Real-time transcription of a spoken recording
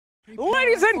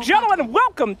Ladies and gentlemen,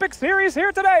 welcome! Big series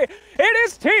here today. It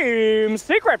is Team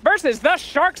Secret versus the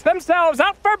Sharks themselves,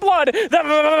 out for blood, the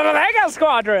VEGA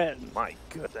Squadron. My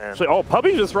goodness. Oh,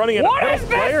 Puppy's just running in. What is this?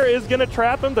 Player is going to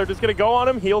trap him. They're just going to go on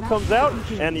him. Heel comes out,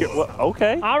 and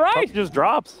okay. All right. Puppy just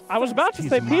drops. I was about to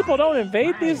say people don't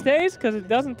invade these days because it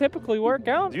doesn't typically work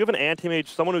out. You have an anti-mage,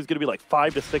 someone who's going to be like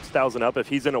 5,000 to 6,000 up if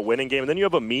he's in a winning game, and then you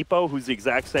have a Meepo who's the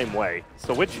exact same way.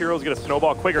 So which hero is going to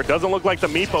snowball quicker? Doesn't look like the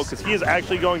Meepo because he is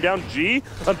actually going down. G,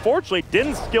 unfortunately,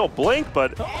 didn't skill Blink,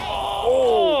 but gets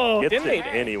it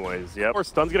anyways. Yep. Or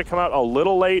Stun's going to come out a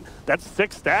little late. That's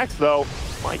 6 stacks, though.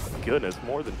 My goodness,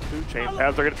 more than 2 chain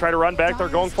paths. They're going to try to run back. They're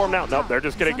going for him now. Nope, they're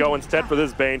just going to go instead for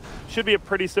this Bane. Should be a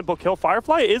pretty simple kill.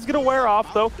 Firefly is going to wear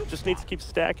off, though. Just needs to keep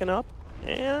stacking up.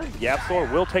 And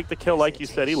YapzOr will take the kill, like you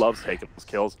said. He loves taking those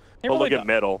kills. But look at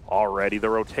middle already.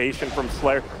 The rotation from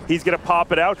Slayer. He's going to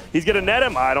pop it out. He's going to net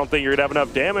him. I don't think you're going to have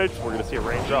enough damage. We're going to see a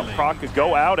range drop. Proc could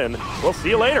go out, and we'll see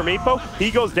you later, Meepo.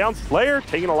 He goes down. Slayer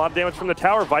taking a lot of damage from the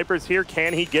tower. Viper's here.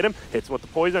 Can he get him? Hits him with the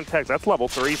poison attacks. That's level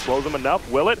 3. Slows him enough.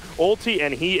 Will it? Ulti,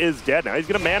 and he is dead. Now he's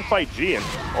going to man fight G, and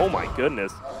oh my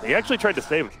goodness. He actually tried to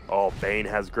save him. Oh, Bane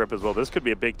has grip as well. This could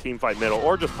be a big team fight middle,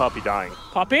 or just Puppy dying.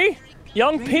 Puppy?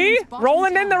 Young P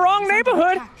rolling in the wrong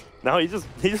neighborhood. No, he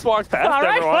just walks past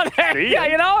everyone. Well, yeah,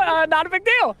 you know, not a big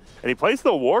deal. And he plays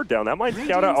the ward down. That might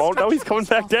scout out. Oh, no, he's coming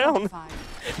back down.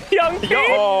 Young P?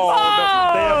 Oh,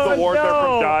 no. They have the ward there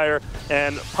from Dire.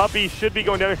 And Puppy should be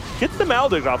going down here. Gets the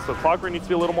Maldives off, so Clockwork needs to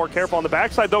be a little more careful. On the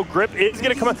backside, though, Grip is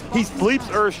going to come out. He sleeps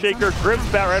Earthshaker, Grip's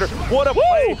Batrider. What a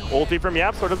play. Ulti from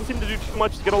YapzOr. Doesn't seem to do too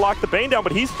much. He's going to lock the Bane down,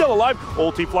 but he's still alive.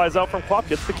 Ulti flies out from Clock.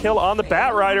 Gets the kill on the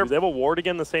Batrider. They have a ward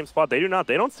again in the same spot. They do not.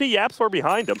 They don't see YapzOr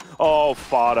behind him. Oh,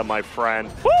 Fada, my friend.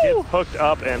 Gets hooked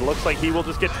up, and looks like he will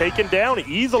just get taken down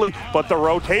easily. But the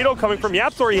Rotato coming from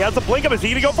YapzOr. He has a blink up. Is he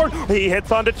going to go for it? He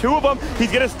hits onto 2 of them.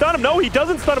 He's going to stun him. No, he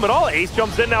doesn't stun him at all. Ace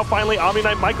jumps in now. Finally, Omni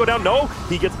Knight might go down. No,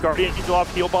 he gets Guardian Angel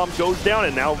off. Heal Bomb goes down,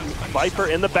 and now Viper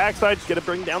in the backside is going to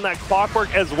bring down that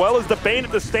Clockwork as well as the Bane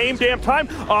at the same damn time.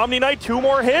 Omni Knight, 2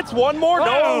 more hits. 1 more.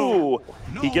 No!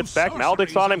 He gets back.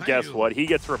 Maldix on him. Guess what? He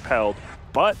gets repelled.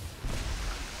 But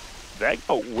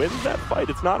VEGA wins that fight.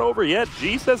 It's not over yet.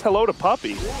 G says hello to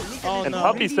Puppy. And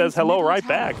Puppy says hello right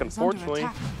back, unfortunately.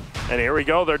 And here we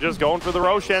go. They're just going for the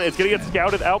Roshan. It's going to get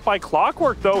scouted out by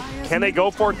Clockwork, though. Can they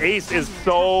go for it? Ace is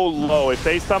so low. If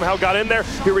they somehow got in there,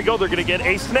 here we go. They're going to get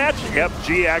a snatch. Yep,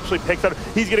 G actually picks up.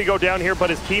 He's going to go down here, but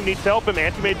his team needs help him.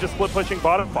 Anti-Mage just split pushing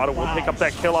bottom. Bottom will pick up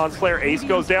that kill on Slayer. Ace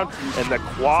goes down, and the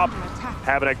Quap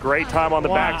having a great time on the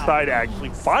backside.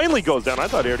 Actually finally goes down. I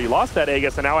thought he already lost that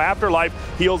Aegis, and now Afterlife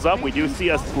heals up. We do see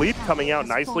a sleep coming out.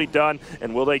 Nicely done.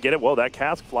 And will they get it? Well, that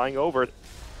cask flying over.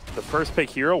 The first pick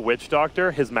hero, Witch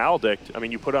Doctor, his Maledict. I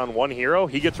mean, you put on 1 hero,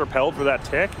 he gets repelled for that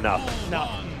tick. Nothing. No.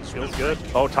 Feels good.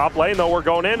 Oh, top lane, though, we're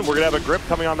going in. We're going to have a grip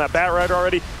coming on that Batrider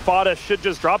already. Fada should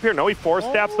just drop here. No, he 4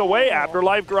 steps away.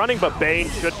 Afterlife running, but Bane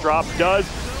should drop. Does.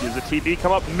 Use the TP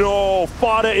come up. No,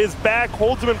 Fada is back.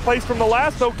 Holds him in place from the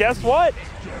last, though. Guess what?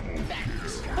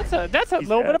 That's a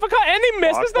little bit of a cut. And he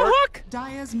misses the hook.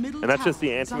 And that's just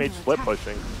the anti-mage split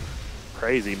pushing.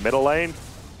 Crazy. Middle lane.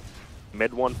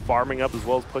 Mid one farming up as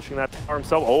well as pushing that tower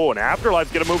himself. Oh, and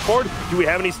Afterlife's going to move forward. Do we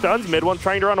have any stuns? Mid one's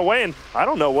trying to run away, and I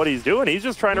don't know what he's doing. He's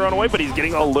just trying to run away, but he's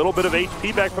getting a little bit of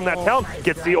HP back from that talent.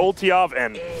 Gets the ulti off,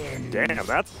 and damn,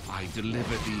 that's... I don't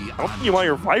think you want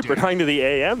your Viper dying to the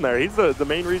AM there. He's the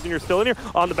main reason you're still in here.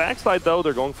 On the backside, though,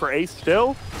 they're going for Ace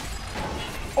still.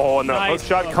 Oh, and the hook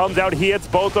shot comes out. He hits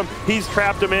both of them. He's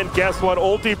trapped him in. Guess what?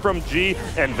 Ulti from G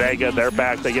and VEGA. They're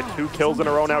back. They get 2 kills in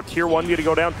a row now. Tier 1 going to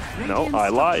go down. No, I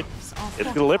lied. It's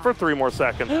going to live for 3 more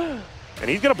seconds. And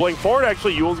he's going to blink forward,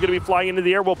 actually. Yule's going to be flying into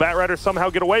the air. Will Batrider somehow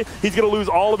get away? He's going to lose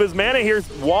all of his mana here.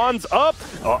 Wand's up.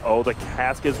 Uh-oh, the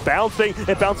cask is bouncing.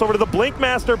 It bounced over to the Blink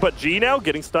Master, but G now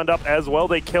getting stunned up as well.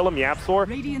 They kill him. YapzOr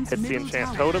hits the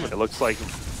enchant totem. It looks like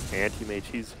Anti-Mage,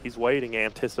 he's waiting,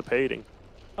 anticipating.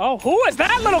 Oh, who is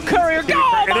that little courier?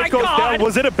 Oh, and my it goes God! Down.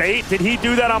 Was it a bait? Did he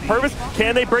do that on purpose?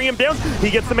 Can they bring him down? He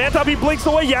gets the Mantop. He blinks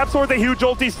away. YapzOr with a huge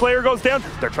ulti. Slayer goes down.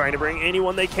 They're trying to bring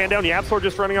anyone they can down. YapzOr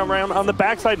just running around on the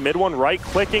backside. Mid one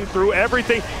right-clicking through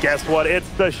everything. Guess what? It's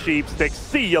the Sheep Stick.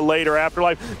 See you later,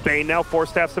 Afterlife. Bane now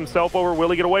 4-steps himself over. Will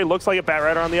he get away? Looks like a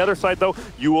Batrider on the other side, though.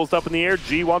 Yule's up in the air.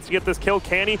 G wants to get this kill.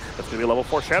 Can he? That's going to be a level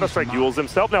 4 Shadow Strike. Yule's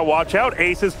himself. Now watch out.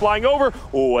 Ace is flying over.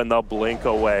 Oh, and the blink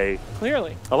away.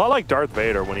 Clearly. A lot like Darth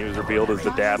Vader when he was revealed as the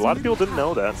dad. A lot of people didn't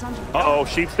know that. Uh-oh,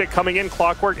 Sheepstick coming in.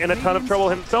 Clockwork in a ton of trouble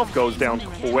himself. Goes down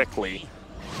quickly.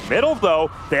 Middle, though,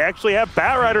 they actually have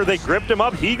Batrider. They gripped him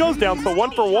up. He goes down, so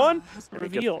 1 for 1.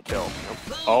 Revealed.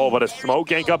 Oh, but a smoke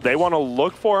gank up. They want to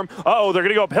look for him. Uh-oh, they're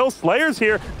going to go uphill. Slayer's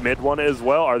here. Mid one as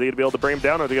well. Are they going to be able to bring him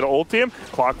down? Are they going to ulti him?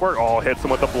 Clockwork, oh, hits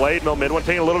him with the blade. No, mid one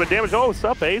taking a little bit of damage. Oh, what's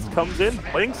up, Ace? Comes in,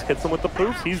 blinks, hits him with the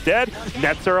poofs. He's dead.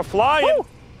 Nets are a-flying.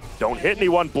 Don't hit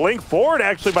anyone. Blink forward,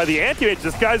 actually, by the anti-mage.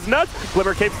 This guy's nuts.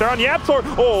 Glimmer capes there on Yapzor.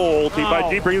 Oh, ulti by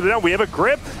G brings it down. We have a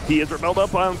grip. He is repelled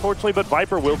up, unfortunately, but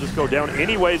Viper will just go down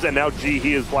anyways. And now G,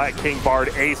 he is Black King Bard.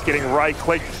 Ace getting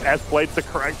right-click. S-Blade's the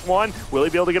correct one. Will he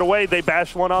be able to get away? They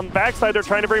bash one on the backside. They're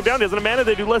trying to bring him down. Doesn't have mana.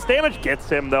 They do less damage. Gets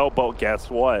him, though. But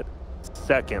guess what?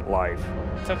 Second life.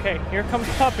 It's okay. Here comes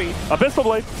Puppy. Abyssal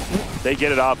Blade. They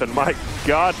get it off, and my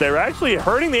God, they're actually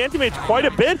hurting the anti-mage quite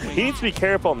a bit. He needs to be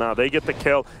careful now. They get the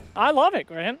kill. I love it,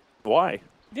 Grant. Why?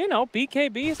 You know,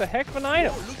 BKB is a heck of an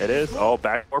item. It is. Oh,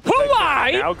 backdoor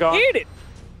protection. Now gone. Eat it.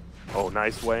 Oh,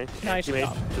 nice way. Nice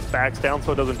job. Just backs down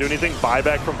so it doesn't do anything.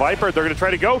 Buyback from Viper. They're going to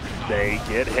try to go. They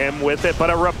get him with it, but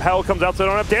a repel comes out so they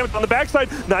don't have damage on the backside.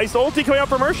 Nice ulti coming out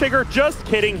from Earthshaker. Just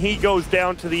kidding. He goes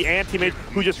down to the anti-mage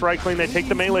who just right-clean. They take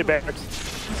the melee back. It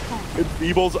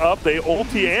feebles up. They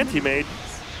ulti anti-mage.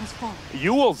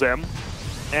 Yules him,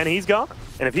 and he's gone.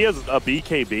 And if he has a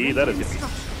BKB, that is going to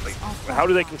be... How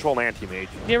do they control an anti-mage?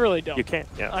 You really don't. You can't,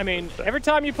 yeah. I mean, every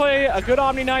time you play a good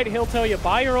Omni Knight, he'll tell you,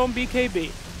 buy your own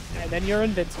BKB. And then you're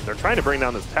invincible. They're trying to bring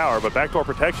down this tower, but backdoor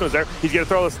protection is there. He's going to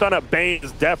throw the stun up. Bane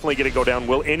is definitely going to go down.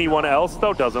 Will anyone else,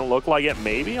 though? Doesn't look like it.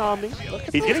 Maybe Omni.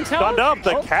 He's getting stunned up.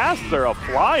 The casts are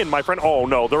a-flying, my friend. Oh,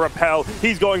 no, the repel.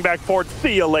 He's going back forward.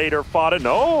 See you later, Fada.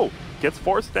 No. Gets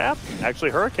force staff.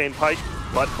 Actually, Hurricane Pike.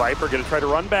 But Viper going to try to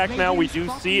run back now. We do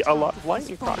see a lot of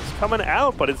lightning procs coming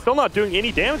out, but it's still not doing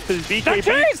any damage because he's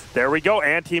BKB. There we go.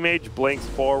 Anti-mage blinks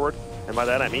forward. And by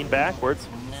that, I mean backwards.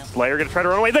 Slayer going to try to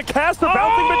run away. The casts are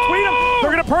bouncing between them.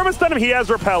 They're going to perma-stun him. He has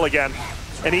repel again.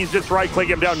 And he's just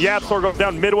right-clicking him down. Yapzor goes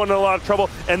down. Mid one in a lot of trouble.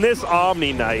 And this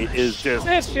Omni Knight is just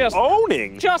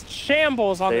owning. Just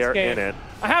shambles on this game. In it.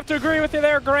 I have to agree with you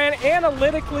there, Grant.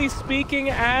 Analytically speaking,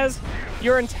 as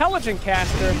your intelligent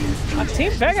caster,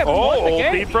 Team VEGA won the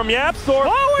game. Beat from Yapzor.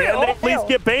 Can they at least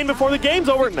get Bane before the game's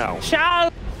over? No.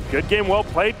 Good game, well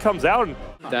played, comes out. And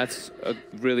that's a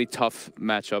really tough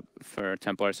matchup for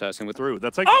Templar Assassin with through.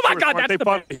 That's like oh my God, that's the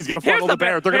bear. He's gonna funnel the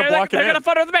bear. They're gonna block it in. They're gonna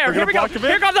funnel the bear. Here we go.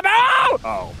 Here comes the bear.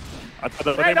 Oh.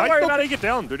 They might still take it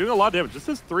down. They're doing a lot of damage. This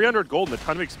is 300 gold and a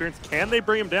ton of experience. Can they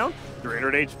bring him down?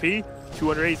 300 HP,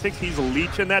 286. He's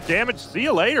leeching that damage. See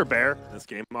you later, Bear. This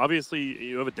game, obviously,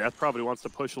 you have a death probably wants to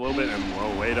push a little bit. And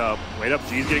whoa, wait up. Wait up.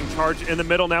 G's getting charged in the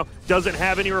middle now. Doesn't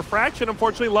have any refraction,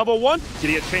 unfortunately. Level 1. Did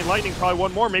he get Chain Lightning? Probably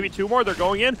one more, maybe two more. They're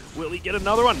going in. Will he get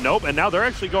another one? Nope. And now they're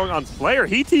actually going on Slayer.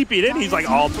 He TP'd in. He's like,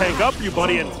 I'll tank up you,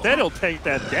 buddy. Instead, he'll take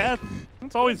that death.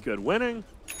 It's always good. Winning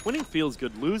feels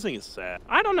good. Losing is sad.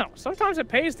 I don't know. Sometimes it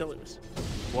pays to lose.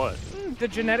 What? The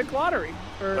genetic lottery.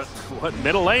 What?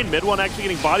 Middle lane. Mid one actually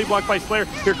getting body blocked by Slayer.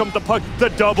 Here comes the puck. The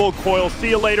double coil. See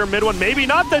you later, mid one. Maybe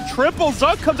not. The triple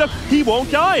Zuck comes up. He won't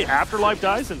die. Afterlife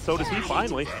dies, and so does he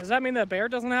finally. Does that mean the bear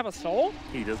doesn't have a soul?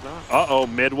 He does not. Uh-oh.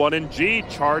 Mid one and G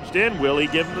charged in. Will he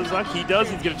give him the Zuck? He does.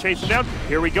 He's going to chase him down.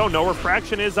 Here we go. No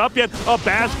refraction is up yet. A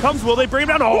bash comes. Will they bring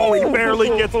him down? Oh, he barely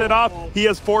gets it off. He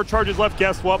has 4 charges left.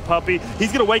 Guess what, puppy?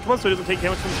 He's going to wake him up so he doesn't take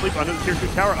damage from sleep under the tier 2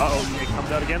 tower. Uh-oh. He comes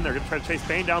out again. They're going to try to chase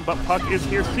Bane down, but Puck is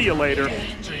here. See you later.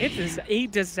 It is a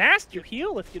disaster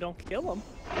heal if you don't kill him.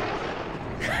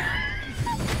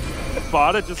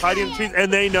 Bada just hiding in the trees,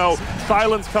 and they know.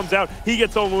 Silence comes out. He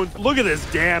gets own wounds. Look at this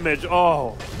damage.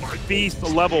 Oh, Beast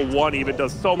level 1 even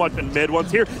does so much in mid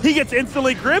ones here. He gets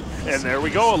instantly gripped, and there we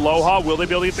go. Aloha. Will they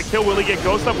be able to get the kill? Will he get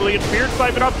Ghost up? Will he get Spirit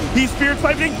Siphon up? He's Spirit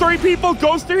Siphoning 3 people.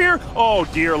 Ghost are here. Oh,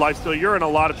 dear. Lifesteal, you're in a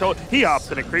lot of trouble. He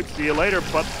opts in a creep. See you later,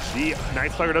 but the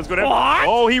Night Stalker does go down. What?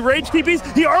 Oh, he rage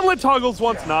TPs. He armlet toggles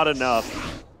once. Not enough.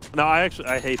 No, I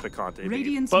hate the Conte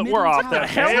beat, but we're off that. What the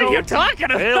hell are you talking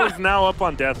about? Hale is now up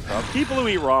on Death Cup. People who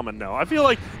eat ramen know. I feel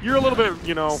like you're a little bit,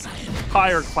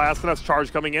 higher class than us.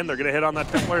 Charge coming in. They're going to hit on that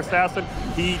Templar Assassin.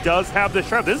 He does have the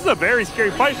shred. This is a very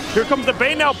scary fight. Here comes the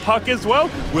Bane now. Puck as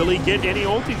well. Will he get any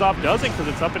ultis off? Doesn't, because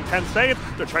it's up in 10 seconds.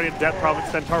 They're trying to Death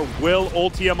Prophet Centaur. Will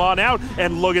ulti him on out.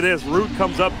 And look at this. Root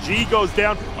comes up. G goes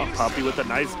down. A puppy with a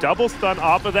nice double stun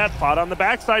off of that. Fought on the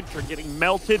backside. They're getting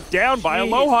melted down by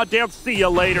Aloha. Down. See you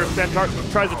later, Centaur.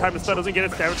 Tries the time to stun. Doesn't get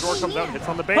it. Savage Roar comes out. Hits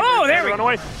on the Bane. Oh, there we run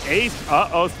away. Ace.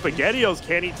 Uh-oh. SpaghettiOs.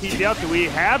 Can he TP out? Do we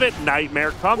have it?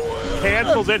 Nightmare comes.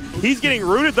 Cancels it. He's getting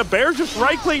rooted. The Bear's just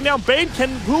right-clicking down Bane.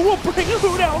 Who will bring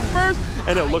who down first?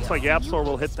 And it looks like Yapzor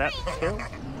will hit that kill.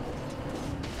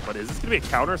 But is this going to be a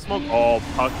counter smoke? Oh,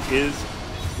 Puck is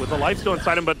with the life still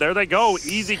inside him, but there they go.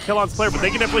 Easy kill on Slayer, but they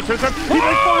can definitely turn around.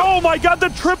 Oh my god, the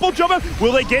triple jump out.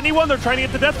 Will they get anyone? They're trying to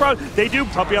get the death prod. They do.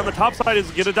 Puppy on the top side is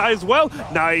gonna die as well.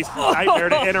 Nice nightmare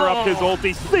to interrupt his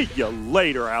ulti. See you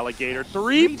later, alligator.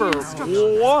 3 for 1.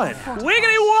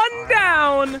 Wiggity 1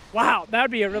 down. Wow, that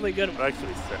would be a really good one.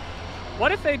 Actually sick.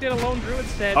 What if they did a lone druid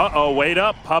instead? Uh-oh, wait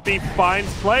up. Puppy finds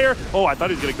Slayer. Oh, I thought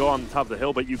he was going to go on the top of the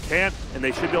hill, but you can't, and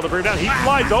they should be able to bring him down. He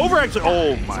flies over, actually.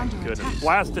 Oh, my goodness.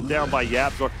 Blasted down by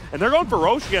YapzOr. And they're going for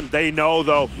Roche again. They know,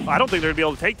 though. I don't think they're going to be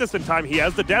able to take this in time. He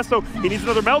has the death, so he needs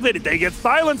another melted. They get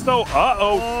silenced, though.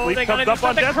 Uh-oh. Sleep comes up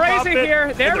on death. Crazy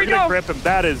here. There we go. Grip him.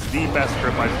 That is the best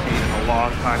grip I've seen in a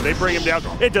long time. They bring him down.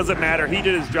 It doesn't matter. He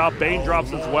did his job. Bane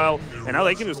drops as well. And now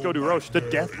they can just go to Roche. The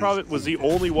Death Prophet was the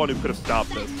only one who could have stopped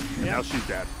this. And now she's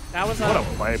dead. That was what a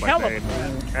play by Bane.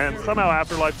 And somehow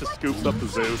Afterlife just scoops up the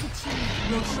Zeus.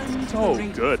 So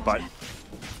good, but...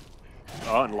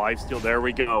 Oh, and Lifesteal, there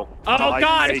we go. Oh,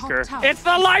 God! It's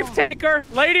the Life Taker!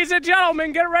 Ladies and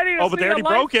gentlemen, get ready to see. Oh, but they already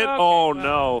broke it. Oh,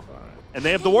 no. And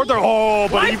they have the ward there. Oh,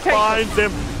 but he finds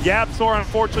him. YapzOr,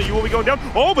 unfortunately, you will be going down.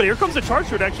 Oh, but here comes the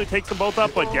charge. It actually takes them both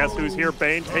up. But guess who's here?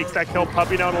 Bane takes that kill.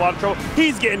 Puppy now in a lot of trouble.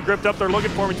 He's getting gripped up. They're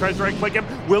looking for him. He tries to right-click him.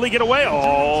 Will he get away?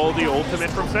 Oh, the ultimate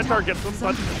from Centaur gets him.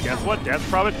 But guess what? Death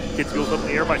Prophet gets healed up in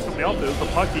the air by somebody else. There's the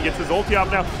puck. He gets his ulti off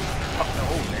now.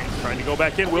 Oh, Bane's trying to go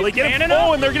back in. Will he get him?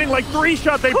 Oh, and they're getting like 3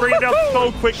 shots. They bring it down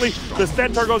so quickly. The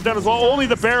Centaur goes down as well. Only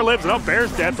the bear lives. No,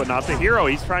 bear's dead, but not the hero.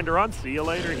 He's trying to run. See you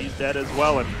later. He's dead as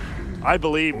well. And I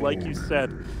believe, like you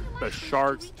said, the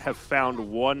Sharks have found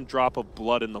 1 drop of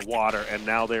blood in the water, and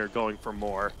now they are going for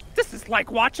more. This is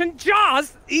like watching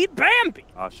Jaws eat Bambi.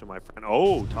 Asha, my friend.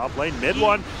 Oh, top lane, mid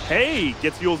one. Hey,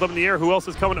 gets Yules up in the air. Who else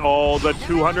is coming? Oh, the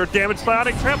 200 damage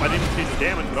Psionic Trap. I didn't see the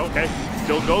damage, but okay.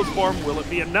 Still goes for him. Will it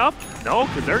be enough? No,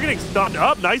 because they're getting stunned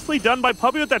up. Nicely done by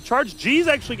Puppy with that charge. G's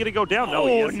actually going to go down. No,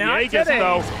 he is the Aegis,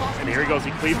 though. And here he goes.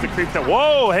 He cleaves the creep down.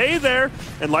 Whoa, hey there.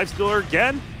 And Lifestealer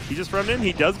again. He just run in.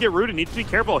 He does get rooted. Needs to be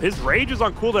careful. His rage is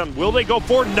on cooldown. Will they go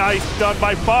for? Nice done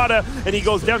by Fada. And he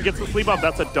goes down, gets the sleep up.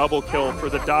 That's a double kill for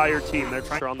the Dire team. They're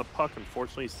trying to on the puck.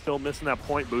 Unfortunately, still missing that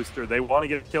point booster. They want to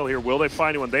get a kill here. Will they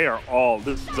find anyone? They are all.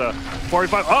 This is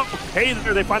 45. Oh, hey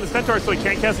there. They find the Centaur, so he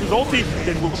can't cast his ulti.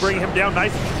 Then we'll bring him down.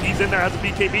 Nice. He's in there, has a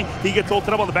BKB. He gets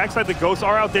ulted up on the backside. The ghosts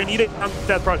are out there. Need it on the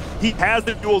death front. He has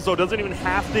the duels, though. Doesn't even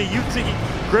have to use it.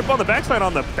 Grip on the backside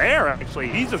on the bear, actually.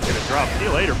 He's just going to drop. See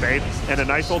you later, Bane. And a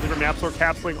nice ulti from YapzOr,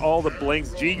 capsuling all the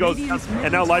blinks. G goes down,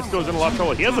 and now Life goes in a lot of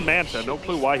trouble. He has a Manta. No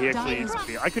clue why he actually needs to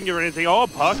be. I couldn't give her anything. Oh,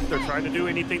 Puck. They're trying to do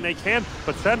anything they can.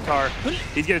 But Centaur,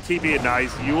 he's going to TP it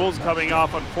nice. Yule's coming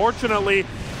off, unfortunately.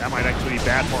 That might actually be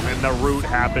bad for him, and the root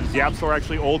happens. YapzOr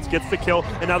actually ults, gets the kill,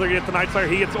 and now they're going to get the Night Slayer.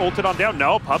 He gets ulted on down.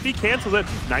 No, Puppy cancels it.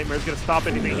 Nightmare's going to stop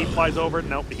anything. He flies over.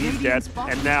 Nope, he's dead.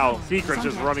 And now Secret's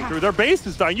just running through. Their base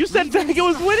is dying. You said VEGA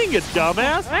was winning it,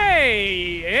 dumbass.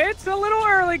 Hey, it's a little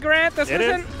early, Grant. This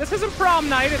isn't prom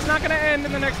night. It's not going to end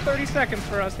in the next 30 seconds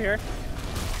for us here.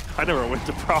 I never went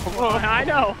to prom. I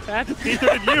know. Neither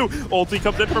did you. Ulti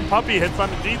comes in from Puppy, hits on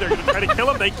the G. They're going to try to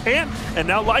kill him. They can't. And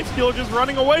now Lifestealer just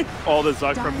running away. Oh, the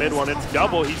Zuck from mid one. It's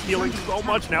double. He's healing so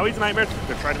much. Now he's Nightmare.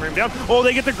 They're trying to bring him down. Oh,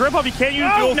 they get the grip up. He can't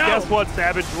use duels. No. Guess what?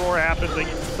 Savage Roar happens. They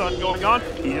get the stun going on.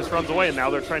 He just runs away. And now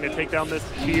they're trying to take down this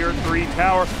tier 3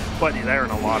 tower. But they're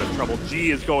in a lot of trouble.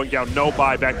 G is going down. No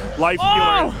buyback.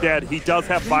 Lifestealer is dead. He does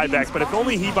have buybacks. But if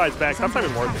only he buys back, that's not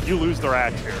even worth it. You lose their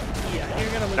axe here. Yeah,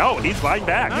 you're gonna lose. No, he's buying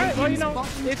back. All right, well, you know,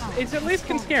 it's at least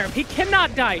can scare him. He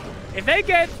cannot die. If they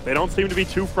get... They don't seem to be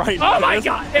too frightened. Oh, my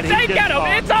God. If they get him,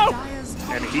 it's over.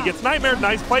 And he gets Nightmare.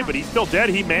 Nice play, but he's still dead.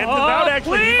 He mans him out,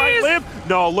 actually. Please. He might live.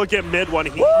 No, look at mid one.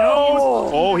 He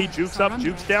knows. Oh, he jukes up,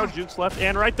 jukes down, jukes left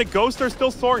and right. The ghosts are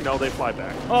still soaring. No, they fly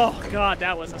back. Oh, God,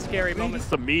 that was a scary moment. It's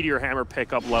the Meteor Hammer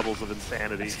pickup levels of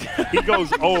insanity. He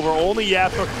goes over. Only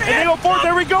YapzOr. And they go forward.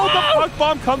 There we go. The Puck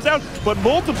Bomb comes out, but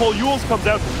multiple Yules comes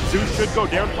out. Zeus should go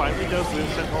down. Finally does the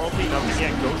Centaur ulti. Nothing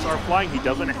yet. Ghosts are flying. He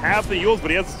doesn't have the Yules, but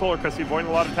he has the Solar Crest. He's avoiding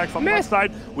a lot of attacks on the left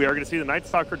side. We are going to see the Night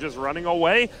Stalker just running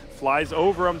away. Flies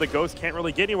over him. The Ghost can't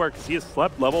really get anywhere because he has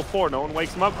slept level 4. No one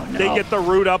wakes him up. Oh, no. They get the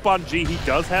root up on G. He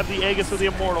does have the Aegis of the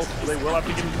Immortals, so they will have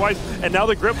to get him twice. And now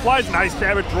the grip flies. Nice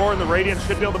Savage Roar, and the Radiant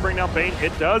should be able to bring down Bane.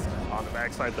 It does. On the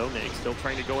backside, though, Nate still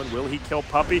trying to go in. Will he kill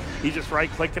Puppy? He's just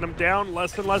right-clicking him down.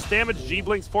 Less and less damage. G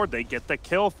blinks forward. They get the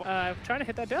kill. Trying to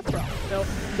hit that death drop. So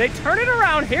they turn it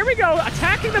around. Here we go.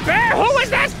 Attacking the bear. Who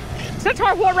is this?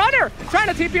 Centaur War Runner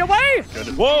trying to TP away.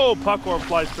 Goodness. Whoa, Puckorn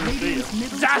flies through the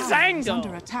sea.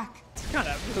 Zazango. Kind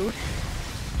of rude.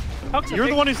 You're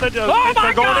the one who said oh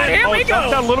my going God, in. Here we go.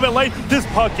 Jumped out a little bit late. This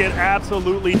puck get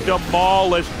absolutely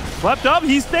demolished. Slept up,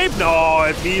 he's safe. No,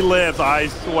 if he lives, I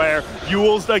swear.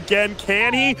 Yules again,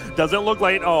 can he? Doesn't look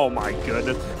like, oh my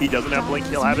goodness. He doesn't have blink,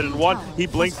 he'll have it in one. He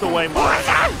blinks away.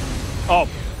 Oh,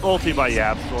 ulti by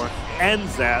YapzOr.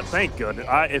 Ends that, thank goodness.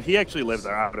 If he actually lived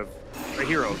there, I would have the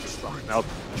heroes or something. Now,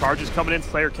 charge is coming in.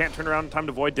 Slayer can't turn around in time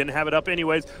to void. Didn't have it up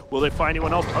anyways. Will they find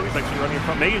anyone else? Oh, he's actually running in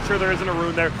front, making sure there isn't a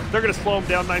rune there. They're going to slow him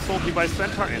down. Nice ulti by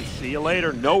Centaur, and see you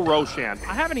later. No Roshan.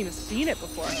 I haven't even seen it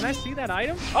before. Can I see that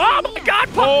item? Oh my God,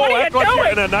 Puck, oh, what are you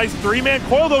doing? And a nice three-man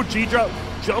coil, though. G-Drop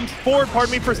jumps forward,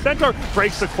 pardon me, for Centaur.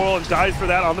 Breaks the coil and dies for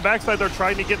that. On the backside, they're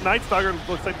trying to get Night Stalker.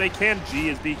 Looks like they can. G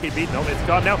is BKB. No, it's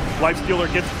gone now.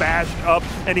 Lifestealer gets bashed up,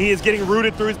 and he is getting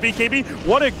rooted through his BKB.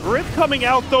 What a grip coming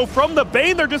out, though, from the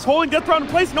Bane. They're just holding Death Round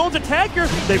in place. No one's attacking her.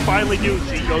 They finally do.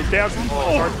 G goes down.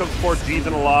 Charge comes forward. G's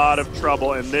in a lot of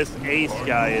trouble, and this Ace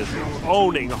guy is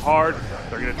owning hard.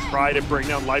 They're going to try to bring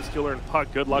down Lifestealer and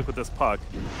Puck. Good luck with this Puck.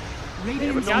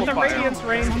 Got the Radiance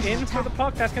range in for the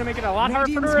Puck. That's going to make it a lot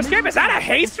harder for her to escape. Is that a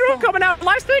haste rune coming out?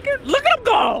 Lifestealer? Look at him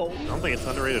go! I don't think it's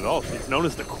underrated at all. She's known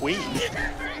as the Queen.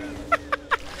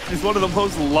 She's one of the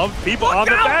most loved people on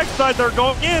the backside. They're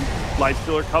going in.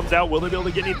 Lifestealer comes out. Will they be able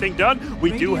to get anything done?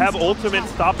 We do have ultimate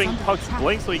stopping Puck's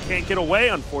blink, so he can't get away,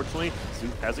 unfortunately.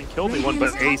 Zeus hasn't killed anyone,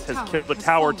 but Ace has killed the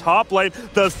tower top lane.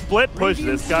 The split push.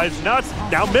 This guy's nuts.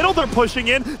 Now middle, they're pushing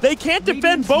in. They can't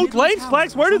defend both lanes.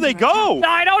 Slacks, where do they go?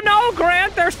 I don't know,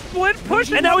 Grant. They're split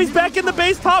pushing. And now he's back in the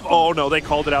base top. Oh, no, they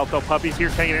called it out, though. Puppy's here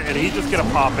taking it, and he's just going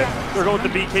to pop it. They're going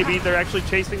with the BKB. They're actually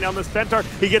chasing down the Centaur.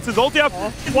 He gets his ulti up.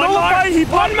 One more. He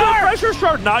popped the pressure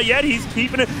shard. Not yet. He's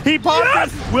keeping it. He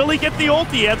popped it. Will he get the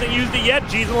ulti? He hasn't used it yet.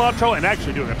 G's in a lot of trouble and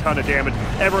actually doing a ton of damage.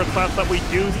 Everyone's thoughts that we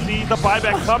do see the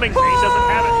buyback coming. Bane doesn't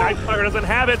have it. Night Stalker doesn't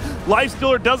have it.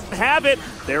 Lifestealer doesn't have it.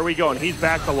 There we go, and he's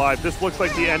back alive. This looks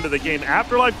like the end of the game.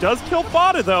 Afterlife does kill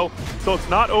Fada, though, so it's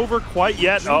not over quite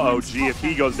yet. Uh-oh, G, if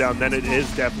he goes down, then it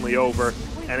is definitely over,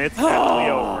 and it's definitely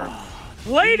over.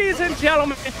 Ladies and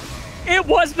gentlemen, it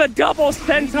was the double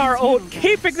Centaur ult,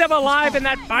 keeping them alive in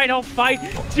that final fight.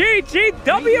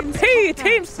 GGWP,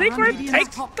 Team Secret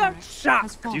takes the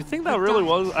shot. Do you think that really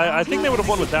was? I think they would have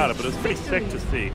won without it, but it was pretty sick to see.